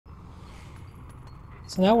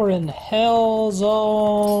So now we're in Hell Zone.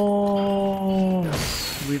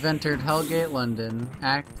 We've entered Hellgate London,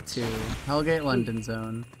 Act 2, Hellgate London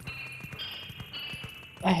Zone.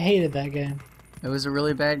 I hated that game. It was a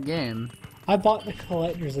really bad game. I bought the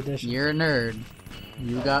collector's edition. You're a nerd.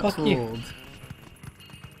 You got Fuck fooled. you.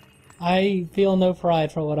 I feel no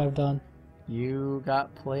pride for what I've done. You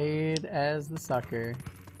got played as the sucker.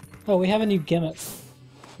 Oh, we have a new gimmick.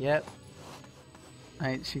 Yep.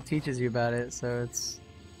 She teaches you about it, so it's...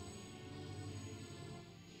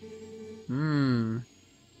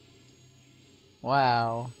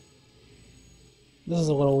 Wow. This is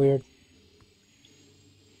a little weird.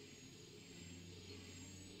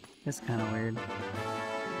 It's kind of weird.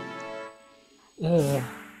 Ugh.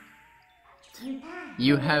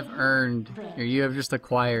 You have earned, or you have just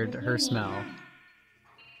acquired her smell.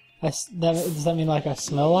 Does that mean like I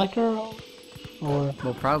smell like her? Or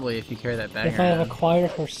Well, probably if you carry that bag if I have around.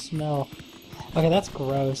 acquired her smell. Okay, that's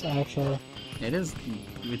gross, actually. It is,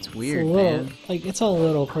 it's It's weird, a little, man. like, it's a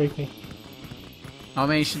little creepy. Oh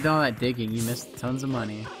man, you should know that digging. You missed tons of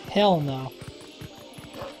money. Hell no.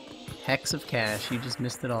 Hex of cash. You just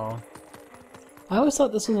missed it all. I always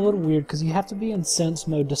thought this was a little weird because you have to be in sense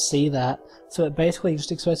mode to see that. So it basically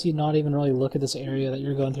just expects you not even really look at this area that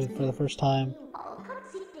you're going through for the first time.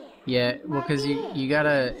 Yeah, well, because you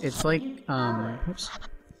gotta... It's like, Oops.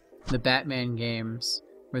 the Batman games,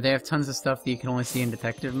 where they have tons of stuff that you can only see in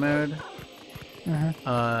detective mode.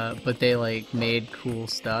 But they, like, made cool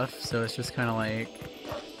stuff, so it's just kind of like...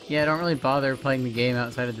 Yeah, don't really bother playing the game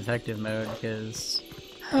outside of detective mode, because...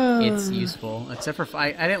 It's useful, except for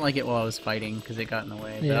I didn't like it while I was fighting because it got in the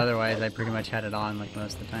way, but Yeah. otherwise I pretty much had it on like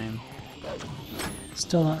most of the time.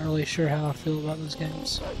 Still not really sure how I feel about those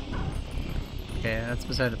games. Okay, that's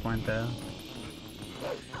beside the point though.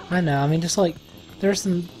 I know, I mean, just like, there's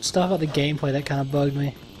some stuff about the gameplay that kind of bugged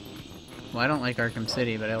me. Well, I don't like Arkham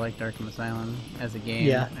City, but I liked Arkham Asylum as a game.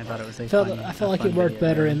 Yeah. I thought it was a I fun, felt like it worked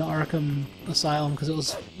better in the Arkham Asylum because it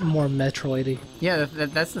was more Metroidy. Yeah,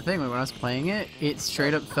 that's the thing. When I was playing it, it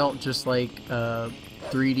straight up felt just like a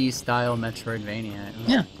 3D style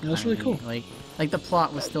Metroidvania. It was really cool. Like the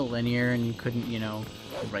plot was still linear, and you couldn't, you know,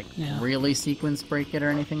 like really sequence break it or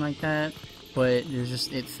anything like that. But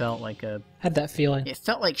it felt like Had that feeling. It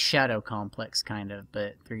felt like Shadow Complex kind of,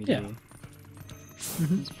 but 3D. Yeah.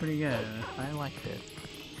 It's pretty good. I liked it.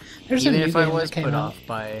 There's Even a new if I game was that came put out. off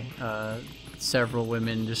by several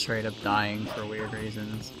women just straight up dying for weird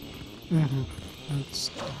reasons.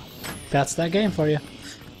 That's that game for you.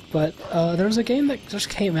 But there was a game that just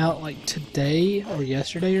came out like today or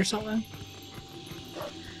yesterday or something.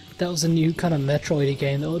 That was a new kind of Metroidy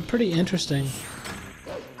game that looked pretty interesting.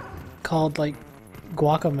 Called like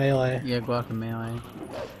Guacamelee. Yeah, Guacamelee.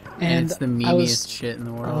 And it's the memeiest shit in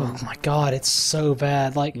the world. Oh my god, it's so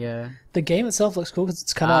bad. Like, yeah. The game itself looks cool because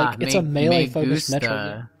it's kind of like, it's a melee-focused Gusta.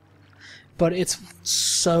 Metroid game. But it's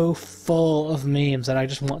so full of memes that I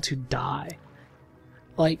just want to die.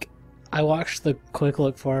 Like, I watched the quick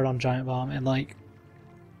look for it on Giant Bomb, and like,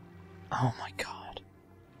 oh my god.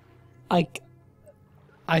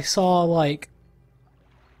 I saw like,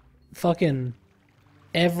 fucking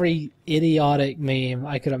every idiotic meme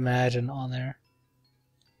I could imagine on there.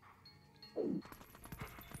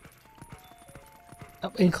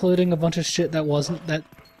 Including a bunch of shit that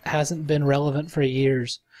hasn't been relevant for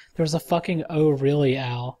years. There was a fucking "Oh really,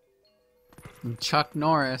 Al." Chuck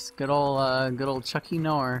Norris, good old Chucky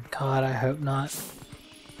Norr. God, I hope not.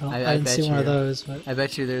 I I didn't bet see one of you. those. But I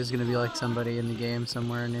bet you there's gonna be like somebody in the game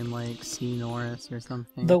somewhere named like C. Norris or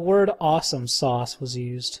something. the word "awesome sauce" was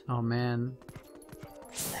used. Oh man.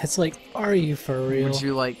 It's like, are you for real? Would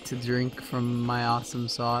you like to drink from my awesome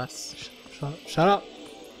sauce? Shut up.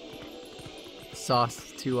 Sauce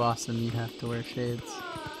is too awesome, you have to wear shades.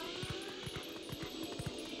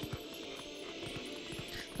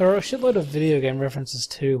 There are a shitload of video game references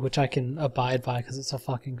too, which I can abide by because it's a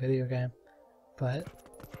fucking video game. But,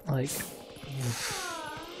 like,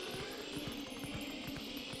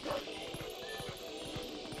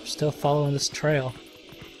 still following this trail.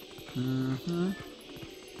 We're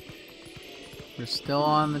still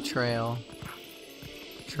on the trail.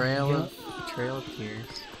 Trail of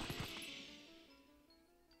tears.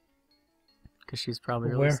 Because she's probably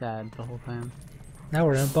really Where? sad the whole time. Now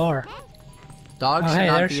we're in a bar. Dogs Oh, should hey,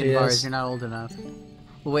 not there be she in bars, is. you're not old enough.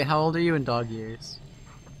 Well, wait, how old are you in dog years?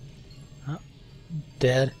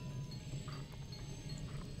 Dead.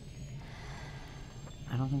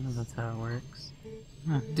 I don't think that's how it works.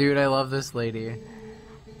 Huh. Dude, I love this lady.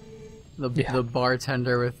 Yeah. The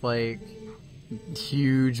bartender with, like,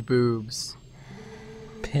 huge boobs.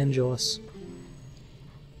 Pendulous.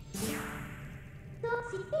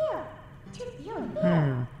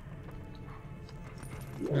 Hmm.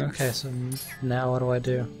 Okay, so now what do I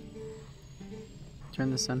do?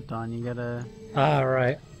 Turn the scent on. You gotta... Ah,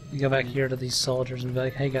 right. You go back here to these soldiers and be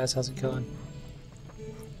like, hey guys, how's it going?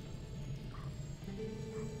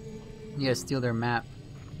 You gotta steal their map.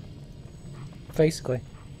 Basically.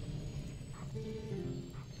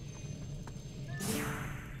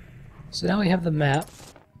 So now we have the map,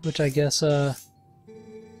 which I guess,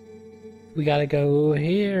 we gotta go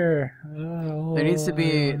here. Oh, There needs to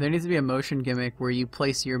be a motion gimmick where you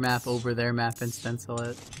place your map over their map and stencil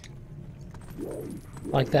it.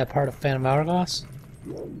 like that part of Phantom Hourglass?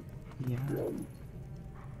 Yeah.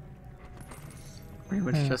 Pretty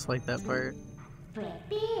much just like that part.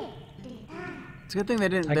 It's a good thing they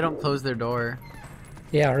don't close their door.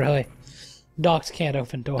 Yeah, really. Dogs can't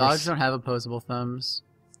open doors. Dogs don't have opposable thumbs.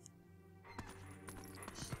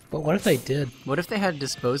 But what if they did? What if they had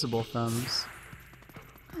disposable thumbs?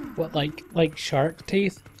 What, like shark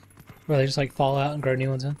teeth? Where they just like fall out and grow new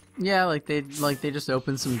ones in? Yeah, like they just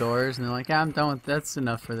open some doors and they're like, I'm done with that's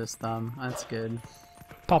enough for this thumb. That's good.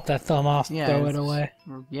 Pop that thumb off, Yeah, throw it away.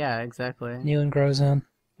 Yeah, exactly. New one grows in.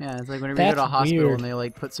 Yeah, it's like whenever you go to a That's hospital weird. and they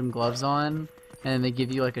like put some gloves on and they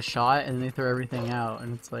give you like a shot and they throw everything out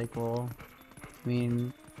and it's like, well, I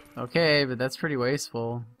mean, okay, but that's pretty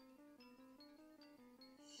wasteful.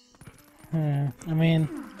 I mean,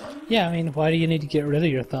 yeah, I mean, why do you need to get rid of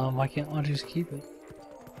your thumb? Why can't one just keep it?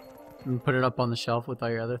 And put it up on the shelf with all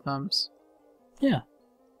your other thumbs. Yeah.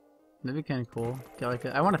 That'd be kind of cool. Get like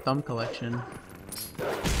I want a thumb collection.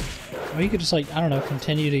 Or you could just like, I don't know,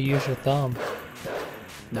 continue to use your thumb.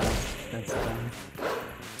 No, that's dumb.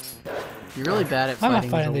 You're really bad at I'm fighting,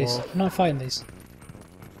 not fighting as a these. wolf. I'm not fighting these.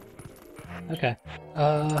 Okay.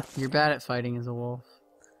 You're bad at fighting as a wolf.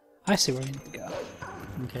 I see where we need to go.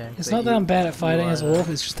 Okay. It's but not that I'm bad at fighting as a are- wolf,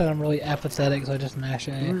 it's just that I'm really apathetic, so I just mash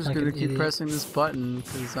A I'm just like gonna an keep idiot. pressing this button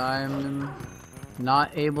because I'm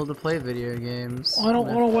not able to play video games. I don't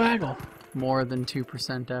with want to waggle. more than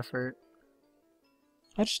 2% effort.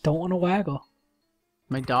 I just don't want to waggle.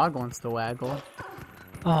 My dog wants to waggle.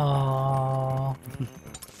 Aww.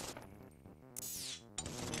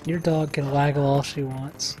 Your dog can waggle all she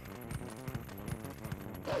wants.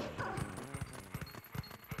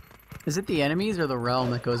 Is it the enemies or the realm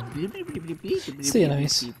that goes? It's the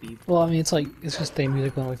enemies. Well, I mean, it's like, it's just theme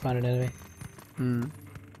music when we find an enemy. Hmm.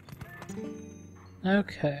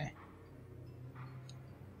 Okay.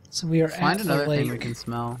 So we are Find at another the lake. thing we can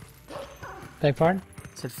smell. Beg pardon?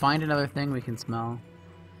 Said find another thing we can smell.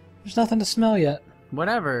 There's nothing to smell yet.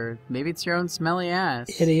 Whatever. Maybe it's your own smelly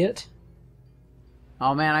ass. Idiot.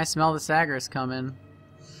 Oh man, I smell the Sagres coming.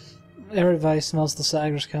 Everybody smells the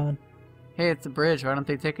Sagres coming. Hey, it's a bridge. Why don't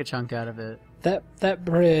they take a chunk out of it? That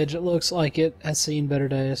bridge, it looks like it has seen better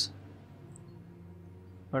days.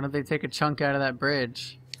 Why don't they take a chunk out of that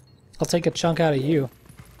bridge? I'll take a chunk out of you.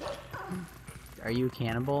 Are you a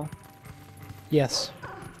cannibal? Yes.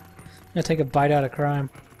 I'm gonna take a bite out of crime.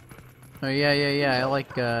 Oh yeah. I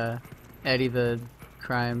like Eddie the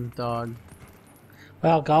crime dog.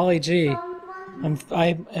 Wow, golly gee.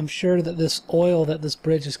 I am sure that this oil that this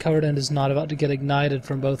bridge is covered in is not about to get ignited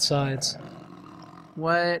from both sides.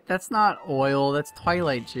 What? That's not oil. That's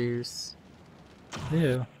Twilight juice.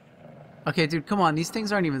 Ew. Okay, dude, come on. These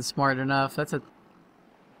things aren't even smart enough. That's a...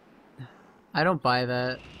 I don't buy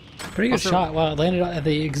that. Pretty good Also- shot. Wow, it landed at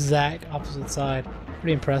the exact opposite side.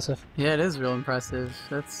 Pretty impressive. Yeah, it is real impressive.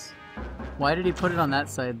 That's... Why did he put it on that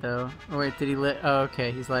side, though? Or wait, did he lit... Oh,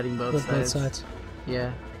 okay. He's lighting both With both sides. sides.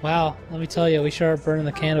 Yeah. Wow, let me tell you, we sure are burning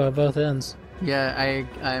the candle at both ends. Yeah,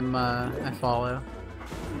 I follow.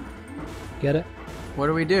 Get it? What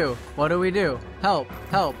do we do? What do we do? Help!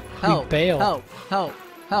 Help! Help! bail. Help! Help!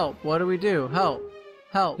 Help! What do we do? Help!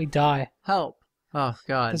 Help! We die. Help! Oh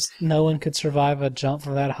God! 'Cause no one could survive a jump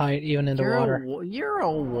from that height, even into water. You're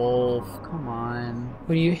a wolf. Come on.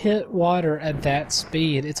 When you hit water at that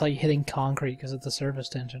speed, it's like hitting concrete because of the surface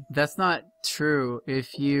tension. That's not true.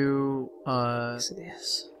 If you Yes, it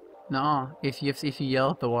is. no, if you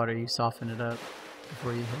yell at the water, you soften it up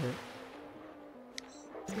before you hit it.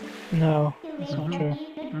 No, that's not true.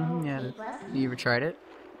 Yeah. it is. You ever tried it?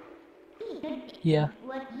 Yeah.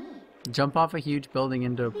 Jump off a huge building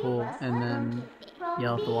into a pool and then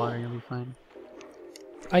yell at the water. You'll be fine.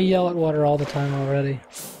 I yell at water all the time already.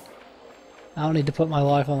 I don't need to put my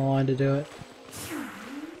life on the line to do it.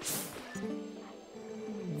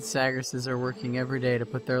 Sagresses are working every day to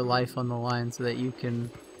put their life on the line so that you can...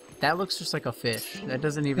 That looks just like a fish. That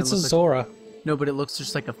doesn't even It's a look like... Zora. No, but it looks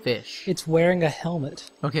just like a fish. It's wearing a helmet.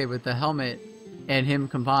 Okay, but the helmet and him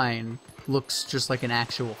combined looks just like an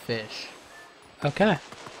actual fish. Okay.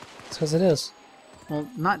 It's because it is. Well,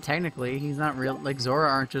 not technically. He's not real. Like Zora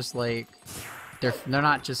aren't just like they're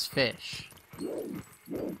not just fish.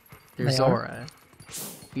 They're They Zora.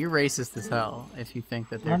 You're racist as hell if you think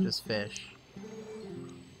that they're just fish.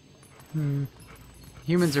 Hmm.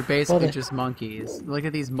 Humans are basically just monkeys. Look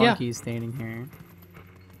at these monkeys standing here.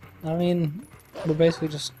 I mean, we're basically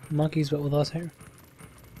just monkeys, but with less hair.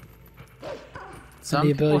 Some and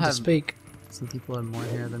the ability people to speak. Some people have more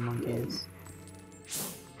hair than monkeys.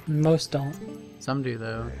 Most don't. Some do,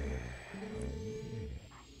 though.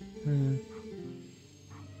 Hmm.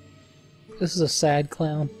 This is a sad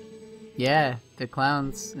clown. Yeah, the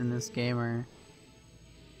clowns in this game are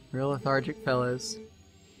real lethargic fellas.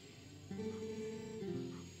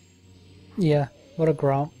 Yeah, what a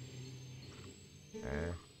grump.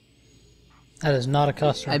 That is not a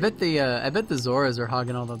customer. I bet the Zoras are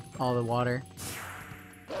hogging all the water.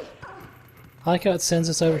 I like how it sends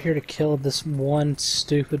us over here to kill this one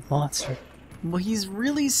stupid monster. Well, he's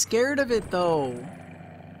really scared of it, though.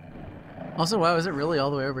 Also, wow, is it really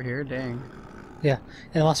all the way over here? Dang. Yeah,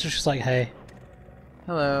 and the monster's just like, hey.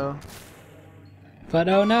 Hello. But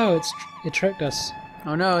oh no, it tricked us.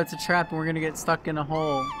 Oh no, it's a trap and we're gonna get stuck in a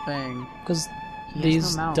whole thing. Because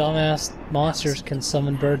these dumbass monsters can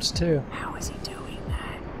summon birds too. How is he doing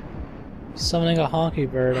that? Summoning a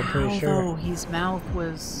honky bird, I'm pretty sure. Although his mouth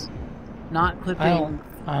was not clipping.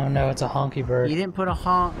 I don't know, it's a honky bird. You didn't put a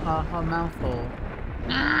mouthful.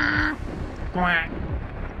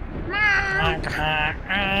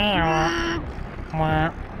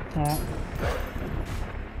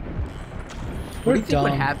 What do you think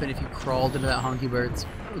would happen if you crawled into that honky bird's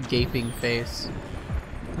gaping face?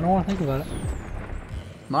 I don't want to think about it.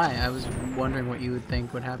 Why? I was wondering what you would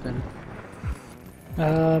think would happen.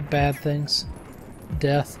 Bad things.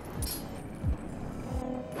 Death.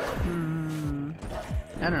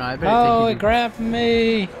 I don't know, I bet it grabbed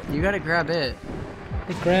me! You gotta grab it.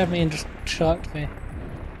 It grabbed me and just chucked me.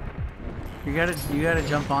 You gotta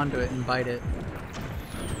jump onto it and bite it.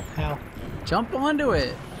 How? Jump onto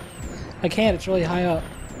it! I can't, it's really high up.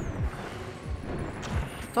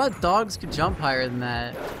 I thought dogs could jump higher than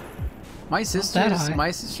that. My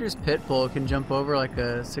sister's pit bull can jump over like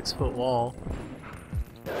a 6-foot wall.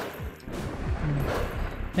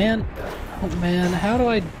 Man, oh man, how do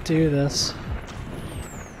I do this?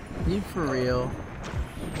 You for real?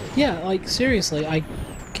 Yeah, like seriously, I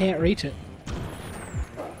can't reach it.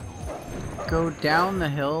 Go down the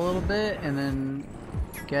hill a little bit and then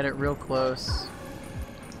get it real close.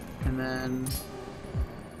 And then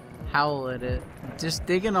howl at it. Just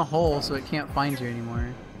dig in a hole so it can't find you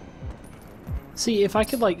anymore. See, if I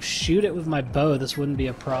could like shoot it with my bow, this wouldn't be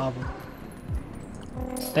a problem.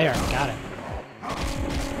 There, got him.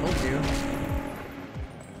 Told you.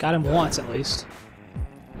 Got him once at least.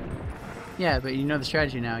 Yeah, but you know the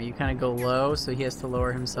strategy now. You kind of go low so he has to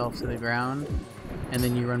lower himself to the ground, and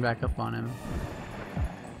then you run back up on him.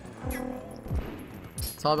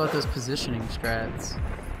 It's all about those positioning strats.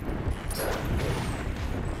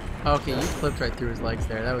 Okay, you clipped right through his legs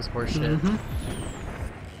there. That was horseshit.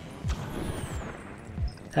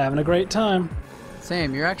 Having a great time.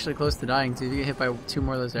 Same, you're actually close to dying too. If you get hit by 2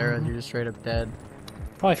 more of those arrows, you're just straight up dead.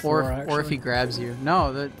 Probably 4, actually. Or if he grabs you.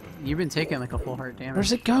 No, you've been taking like a full heart damage.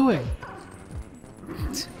 Where's it going?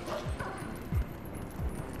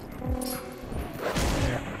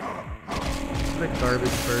 There. What a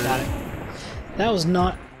garbage bird. Got it. That was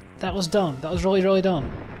not... That was dumb. That was really, really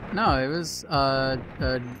dumb. No, it was a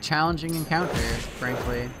challenging encounter,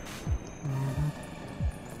 frankly.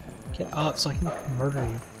 Get up so I can murder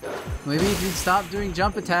you. Maybe if you'd stop doing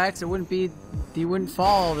jump attacks, you wouldn't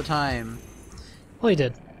fall all the time. Well, he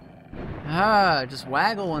did. Ah, just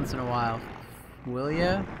waggle once in a while, will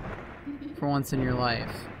ya? For once in your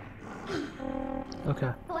life.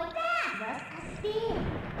 Okay.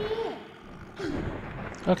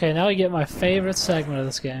 Okay, now we get my favorite segment of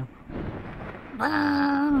this game.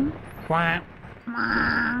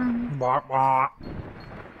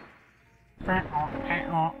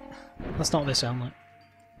 That's not what they sound like.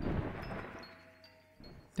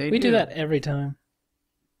 We do that every time.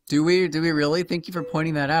 Do we really? Thank you for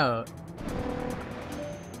pointing that out.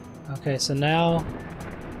 Okay, so now...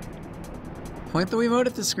 Point the Wiimote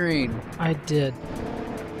at the screen. I did.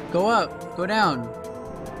 Go up. Go down.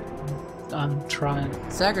 I'm trying.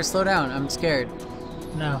 Sacker, slow down. I'm scared.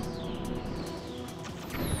 No.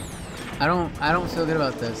 I don't feel good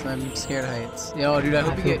about this. I'm scared of heights. Yo, dude, I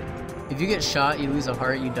hope if you get shot, you lose a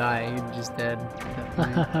heart, you die. You're just dead at that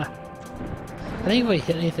point. I think if we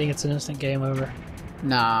hit anything, it's an instant game over.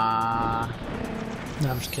 Nah.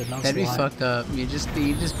 No, I'm just kidding. That'd be fucked up. You just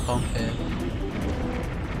bump it.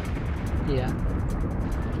 Yeah.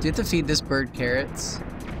 Do you have to feed this bird carrots?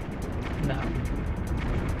 No.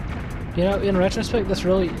 You know, in retrospect, this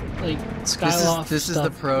really, like, Skyloft This is the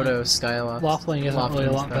proto Skyloft. Loftwing isn't really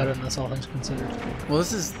a lot stuff. better than this, all things considered. Well,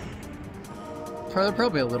 this is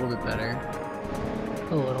probably a little bit better.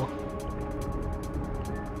 A little.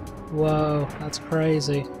 Whoa, that's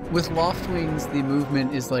crazy. With Loftwings, the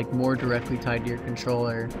movement is like more directly tied to your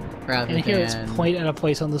controller rather than... And here it's point at a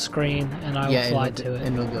place on the screen, and I will fly to it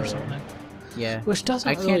and it'll go or something. Yeah. Which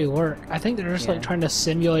doesn't really work. I think they're just like trying to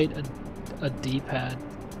simulate a D-pad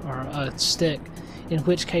or a stick. In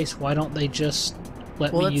which case, why don't they just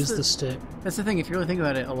let me use the stick? That's the thing. If you really think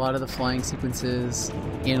about it, a lot of the flying sequences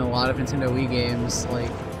in a lot of Nintendo Wii games,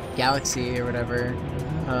 like Galaxy or whatever,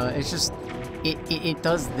 it's just it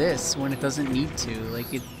does this when it doesn't need to. Like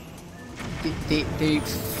they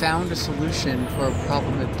found a solution for a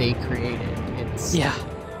problem that they created. It's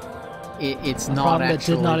it's a not problem that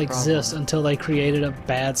actually did not a exist problem. until they created a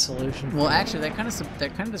bad solution. Well, actually, that kind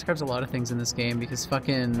of describes a lot of things in this game, because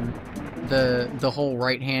fucking the whole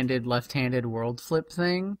right-handed, left-handed world flip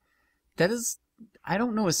thing, that is, I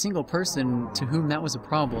don't know a single person to whom that was a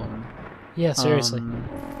problem. Yeah, seriously.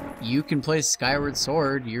 You can play Skyward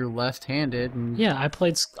Sword, you're left-handed, and yeah, I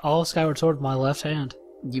played all of Skyward Sword with my left hand.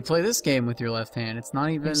 you play this game with your left hand. It's not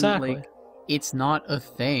even like, it's not a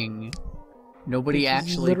thing. Nobody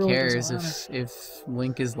actually cares if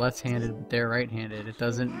Link is left-handed but they're right-handed. It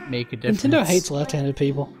doesn't make a difference. Nintendo hates left-handed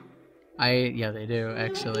people. Yeah, they do,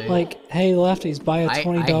 actually. Like, hey lefties, buy a $20 I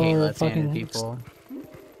hate left-handed fucking people.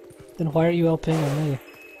 Then why are you LPing on me?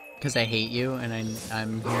 Because I hate you, and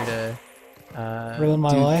I'm here to ruin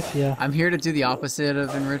my life. Yeah. I'm here to do the opposite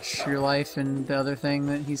of enrich your life and the other thing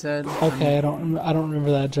that he said. Okay, I don't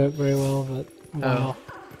remember that joke very well, but wow.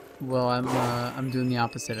 Well, I'm doing the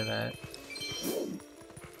opposite of that.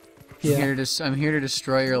 Yeah. I'm here to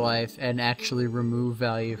destroy your life and actually remove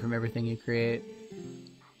value from everything you create.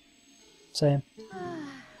 Same.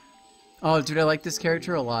 Oh, dude, I like this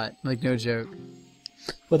character a lot. Like, no joke.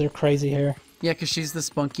 With her crazy hair. Yeah, because she's the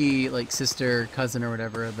spunky, like, sister, cousin, or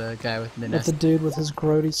whatever, of the guy with the nest. With the dude with his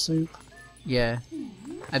grody soup. Yeah.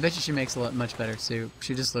 I bet you she makes a much better soup.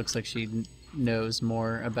 She just looks like she knows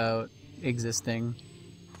more about existing.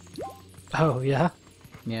 Oh, yeah?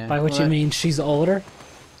 Yeah. By which you mean she's older?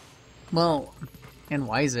 Well, and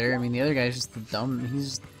wiser. I mean, the other guy's just the dumb.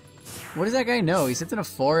 He's just, what does that guy know? He sits in a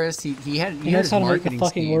forest. He heard his how to make marketing the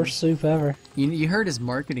fucking scheme. worst soup ever. You heard his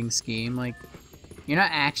marketing scheme. Like, you're not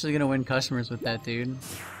actually gonna win customers with that, dude.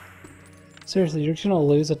 Seriously, you're just gonna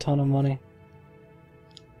lose a ton of money.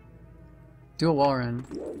 Do a wall run.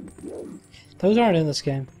 Those aren't in this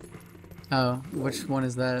game. Oh, which one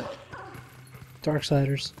is that?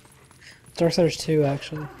 Darksiders. Darksiders 2,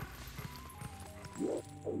 actually.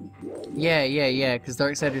 Yeah, because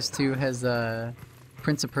Darksiders 2 has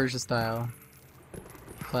Prince of Persia style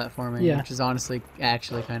platforming, which is honestly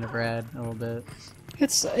actually kind of rad a little bit.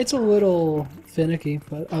 It's a little finicky,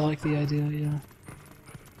 but I like the idea, yeah.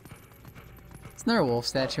 Isn't there a wolf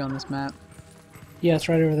statue on this map? Yeah, it's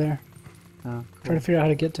right over there. Oh, cool. Trying to figure out how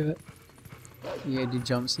to get to it. Yeah, do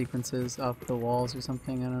jump sequences off the walls or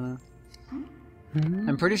something, I don't know. Mm-hmm.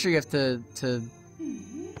 I'm pretty sure you have to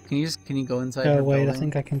can you go inside Oh her wait, building? I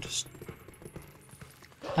think I can just...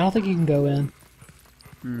 I don't think you can go in.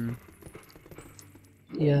 Hmm.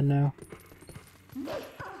 Yeah, no.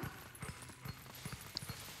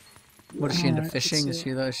 What is she into fishing? Is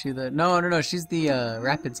she the No, she's the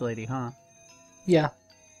rapids lady, huh? Yeah.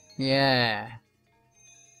 Yeah.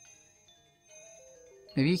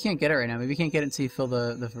 Maybe you can't get it right now. Maybe you can't get it until you fill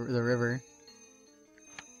the river.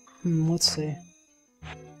 Let's see.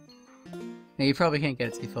 Yeah, you probably can't get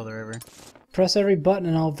it till you fill the river. Press every button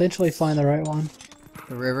and I'll eventually find the right one.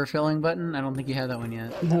 The river filling button? I don't think you have that one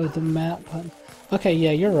yet. No, the map button. Okay,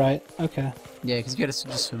 yeah, you're right. Okay. Yeah, because you gotta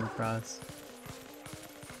just swim across.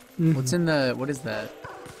 Mm-hmm. What's in the... What is that?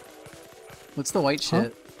 What's the white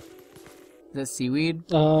shit? Is that seaweed?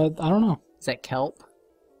 I don't know. Is that kelp?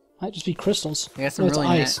 Might just be crystals. I got some it's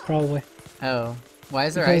really ice, probably. Oh. Why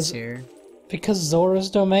is there ice here? Because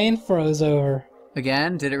Zora's domain froze over.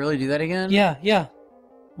 Again? Did it really do that again? Yeah, yeah.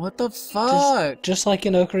 What the fuck? Just like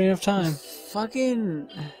in Ocarina of Time. Fucking...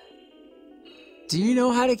 Do you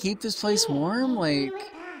know how to keep this place warm? Like,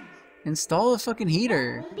 install a fucking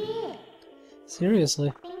heater.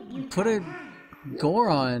 Seriously. Put a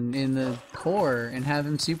Goron in the core and have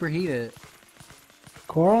him superheat it.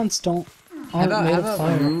 Gorons How aren't made of about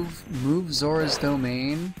fire. move Zora's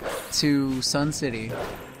domain to Sun City?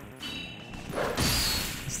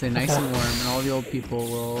 Stay nice and warm, and all the old people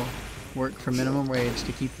will work for minimum wage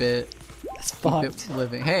to keep it That's fucked.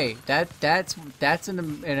 living. Hey, that's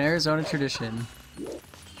an Arizona tradition.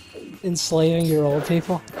 enslaving your old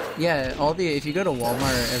people. Yeah, if you go to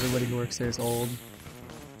Walmart, everybody who works there is old.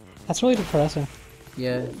 That's really depressing.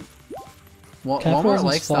 Yeah. Walmart Capitalism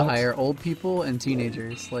likes to sucks. hire old people and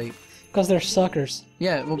teenagers, like. Because they're suckers.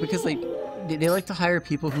 Yeah, well, because like they like to hire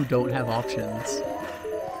people who don't have options.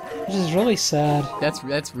 Which is really sad.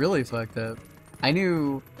 That's really fucked up. I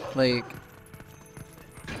knew like.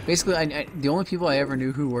 Basically, the only people I ever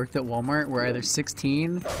knew who worked at Walmart were either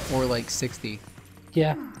 16 or like 60.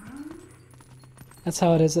 Yeah. That's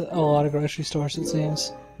how it is at a lot of grocery stores, it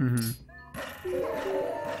seems. Mm-hmm.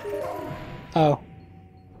 Oh.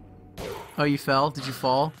 Oh, you fell? Did you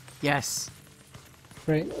fall? Yes.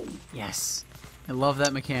 Great. Yes. I love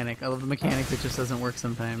that mechanic. I love the mechanic that just doesn't work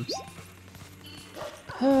sometimes.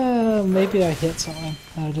 Maybe I hit something.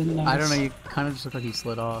 I didn't notice. I don't know, you kind of just look like you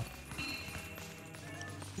slid off.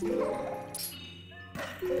 Yeah,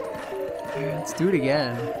 let's do it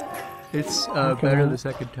again. It's better the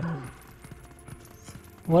second time.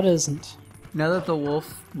 What isn't? Now that the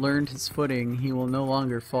wolf learned his footing, he will no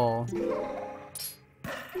longer fall.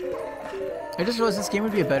 I just realized this game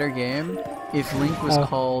would be a better game if Link was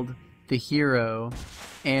called the hero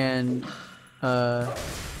and the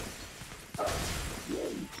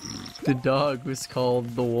dog was called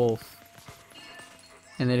the wolf.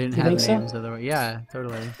 And they didn't have names otherwise. Yeah,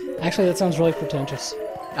 totally. Actually, that sounds really pretentious.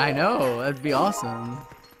 I know, that'd be awesome.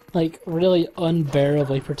 Like, really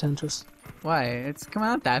unbearably pretentious. Why? It's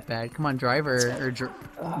not that bad. Come on, Driver, or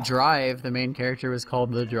Drive, the main character was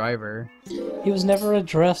called the Driver. He was never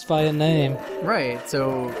addressed by a name. Right,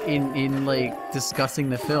 so in like,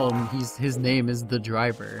 discussing the film, his name is the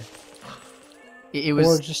Driver. It was...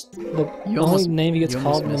 Or just, the only name he gets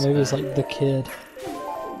called in the movie is, like, the Kid.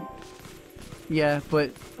 Yeah,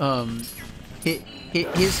 but,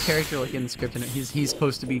 his character, like, in the script, and he's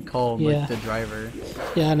supposed to be called, like, the Driver.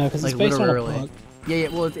 Yeah, I know, because like, it's based literally. on a book. Yeah,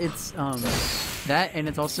 well, it's, that, and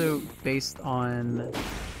it's also based on,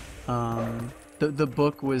 the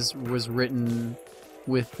book was written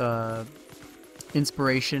with,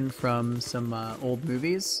 inspiration from some, old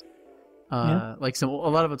movies. Like, a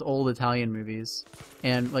lot of it's old Italian movies,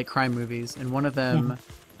 and, like, crime movies, and one of them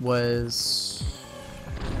was...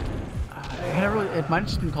 it might have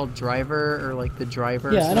just been called Driver, or, like, The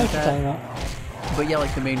Driver. Yeah, I know what you're talking about. But yeah,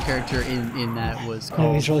 like, the main character in that was called...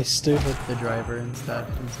 Yeah, he's really stupid. The Driver and stuff,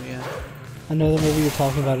 and so yeah. I know the movie you're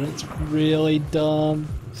talking about, and it's really dumb.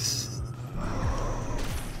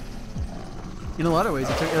 In a lot of ways,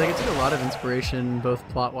 it took a lot of inspiration, both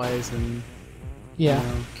plot-wise and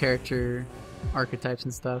character archetypes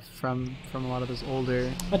and stuff from a lot of those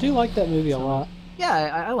older... I do like that movie a lot.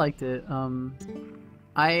 Yeah, I liked it.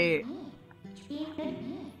 I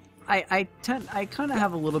kind of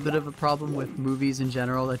have a little bit of a problem with movies in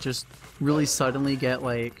general that just really suddenly get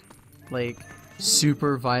like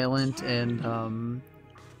super violent and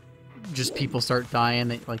just people start dying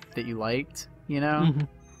that you liked, you know? Mm-hmm.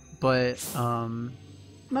 But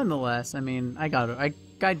nonetheless, I mean, I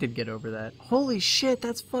did get over that. Holy shit,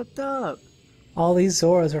 that's fucked up. All these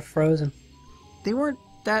Zoras are frozen. They weren't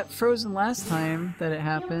that frozen last time that it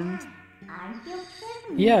happened.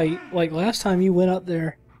 Yeah, like last time you went up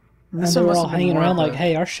there and they were all hanging around like,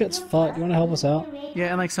 hey, our shit's fucked, you wanna help us out? Yeah,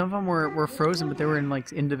 and like some of them were frozen, but they were in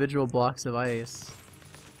like individual blocks of ice.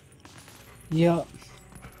 Yep.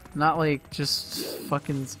 Not like just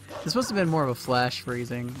fucking... This must have been more of a flash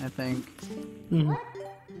freezing, I think. Mm-hmm.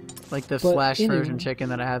 Like the flash frozen chicken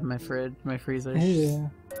that I have in my freezer. Yeah.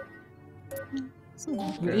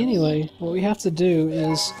 But anyway, what we have to do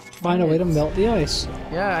is find a way to melt the ice.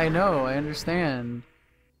 Yeah, I know, I understand.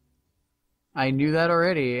 I knew that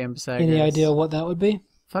already, Palisagrus. Any idea what that would be?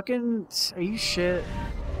 Fucking... Are you shit?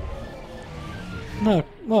 No,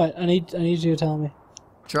 what? I need you to tell me.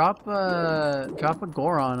 Drop a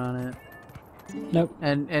Goron on it. Nope.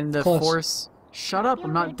 And the Close. force... Shut up,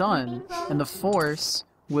 I'm not done. And the force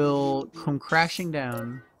will come crashing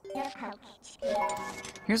down.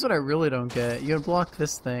 Here's what I really don't get. You block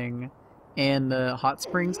this thing, and the hot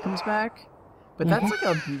springs comes back, but that's like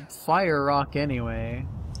a fire rock anyway.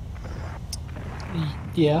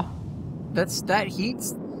 Yeah. That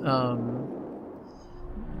heats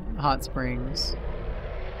hot springs.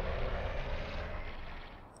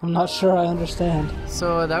 I'm not sure I understand.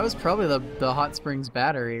 So that was probably the hot springs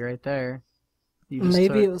battery right there.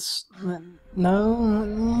 Maybe it was...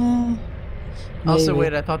 No. Also,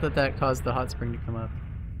 wait, I thought that caused the hot spring to come up.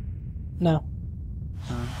 No.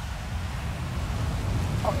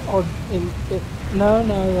 No,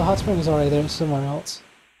 the hot spring is already there somewhere else.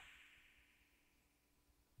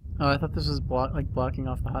 Oh, I thought this was blocking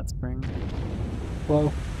off the hot spring.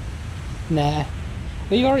 Whoa. Nah.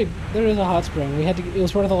 We already there is a hot spring. We had to. It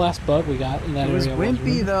was one of the last bug we got in that area. It was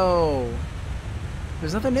wimpy though.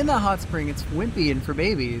 There's nothing in that hot spring. It's wimpy and for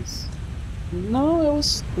babies. No, it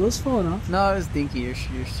was full enough. No, it was dinky. You're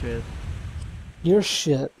shit. You're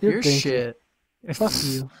shit. You're dinky. Shit. Fuck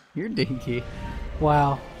you. You're dinky.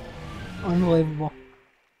 Wow. Unbelievable.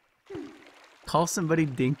 Call somebody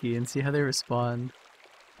dinky and see how they respond.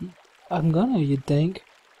 I'm gonna, you dink.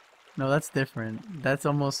 No, that's different. That's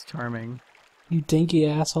almost charming. You dinky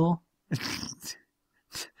asshole.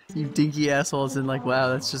 You dinky assholes in like, wow,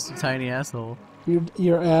 that's just a tiny asshole.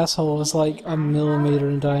 Your asshole is like a millimeter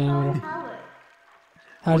in diameter.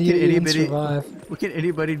 How do you even survive? What can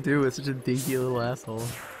anybody do with such a dinky little asshole?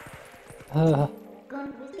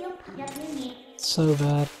 So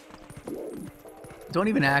bad. Don't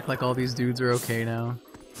even act like all these dudes are okay now.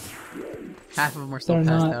 Half of them are still They're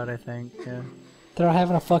passed not. out, I think. Yeah. They're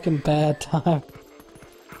having a fucking bad time.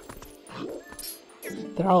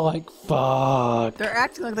 They're all like, fuck. They're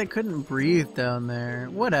acting like they couldn't breathe down there.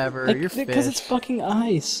 Whatever, you're fish. Because it's fucking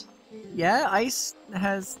ice. Yeah, ice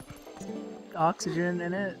has oxygen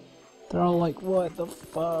in it. They're all like, what the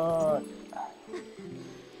fuck?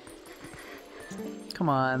 Come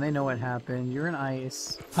on, they know what happened. You're in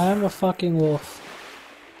ice. I am a fucking wolf.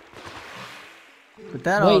 But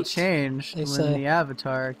that all changed when say. the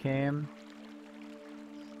Avatar came.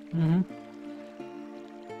 Mm-hmm.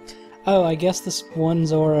 Oh, I guess this one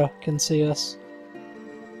Zora can see us.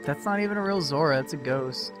 That's not even a real Zora, it's a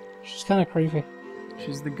ghost. She's kind of creepy.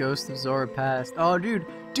 She's the ghost of Zora past. Oh, dude,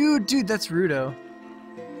 that's Ruto.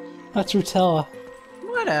 That's Rutella.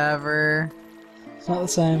 Whatever. It's not the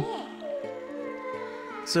same.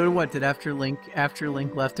 So what, did after Link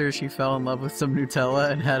left her, she fell in love with some Nutella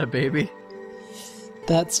and had a baby?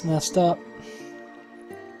 That's messed up.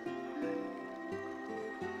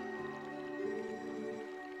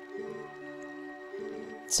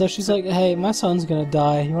 So she's like, hey, my son's gonna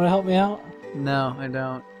die. You wanna help me out? No, I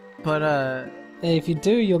don't. But, hey, if you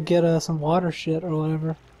do, you'll get some water shit or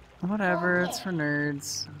whatever. Whatever, it's for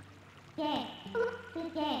nerds.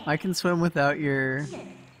 I can swim without your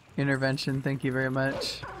intervention, thank you very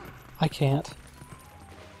much. I can't.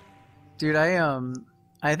 Dude,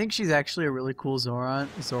 I think she's actually a really cool Zora,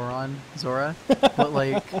 but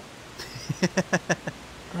like...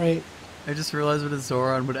 Great. I just realized what a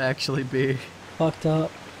Zoran would actually be. Fucked up.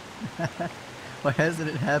 Why hasn't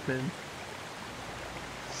it happened?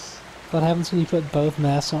 What happens when you put both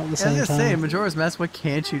masks on at the same time? I was gonna say, Majora's Mask, why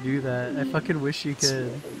can't you do that? I fucking wish you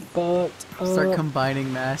could. Fucked up. Start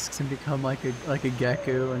combining masks and become like a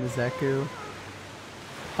Gecko and a Zeku.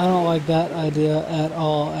 I don't like that idea at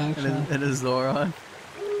all, actually. And a Zoran.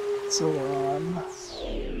 Zoran.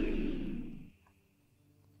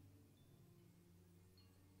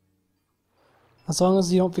 As long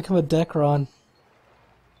as you don't become a Dekron.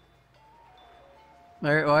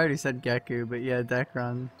 I already said Geku, but yeah,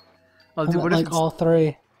 Dekron. Oh, dude, what like if all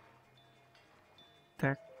three?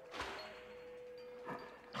 Dek?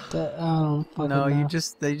 I don't fucking No, know.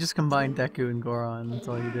 they just combined Deku and Goron. That's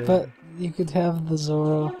all you did. But you could have the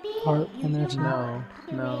Zora part in there too.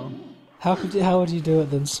 No. How would you do it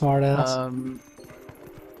then, smartass?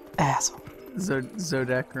 Asshole.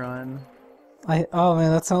 Zodekron. Oh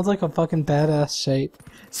man, that sounds like a fucking badass shape.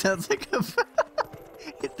 Sounds like a.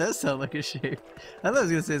 It does sound like a shape. I thought I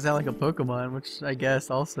was gonna say it sounded like a Pokemon, which I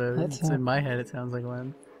guess also it's in my head. It sounds like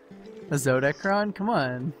one. A Zodekron? Come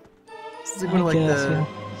on. This is like one of like the.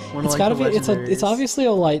 One It's of, like, gotta the be. legendaries. It's obviously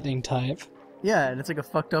a lightning type. Yeah, and it's like a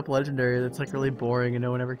fucked up legendary that's like really boring and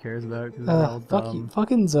no one ever cares about because they're all dumb.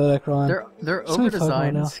 Fucking Zodekron. They're over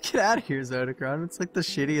designed. Get out of here, Zodekron. It's like the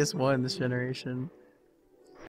shittiest one this generation.